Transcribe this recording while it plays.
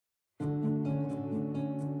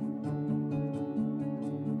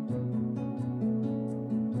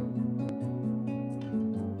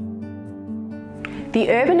The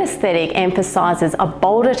urban aesthetic emphasises a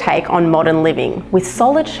bolder take on modern living, with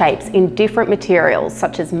solid shapes in different materials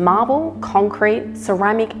such as marble, concrete,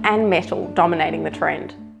 ceramic and metal dominating the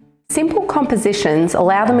trend. Simple compositions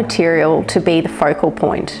allow the material to be the focal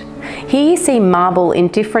point. Here you see marble in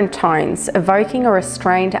different tones, evoking a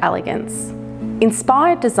restrained elegance.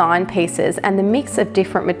 Inspired design pieces and the mix of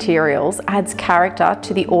different materials adds character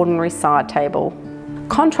to the ordinary side table.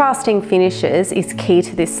 Contrasting finishes is key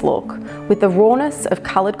to this look, with the rawness of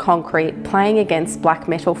coloured concrete playing against black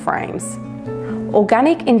metal frames.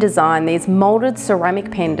 Organic in design, these moulded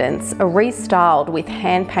ceramic pendants are restyled with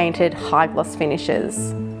hand-painted high-gloss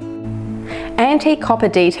finishes. Antique copper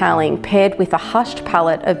detailing paired with a hushed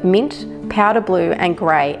palette of mint, powder blue and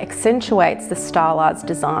grey accentuates the stylized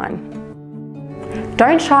design.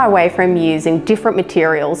 Don't shy away from using different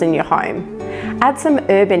materials in your home. Add some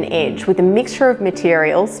urban edge with a mixture of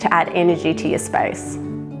materials to add energy to your space.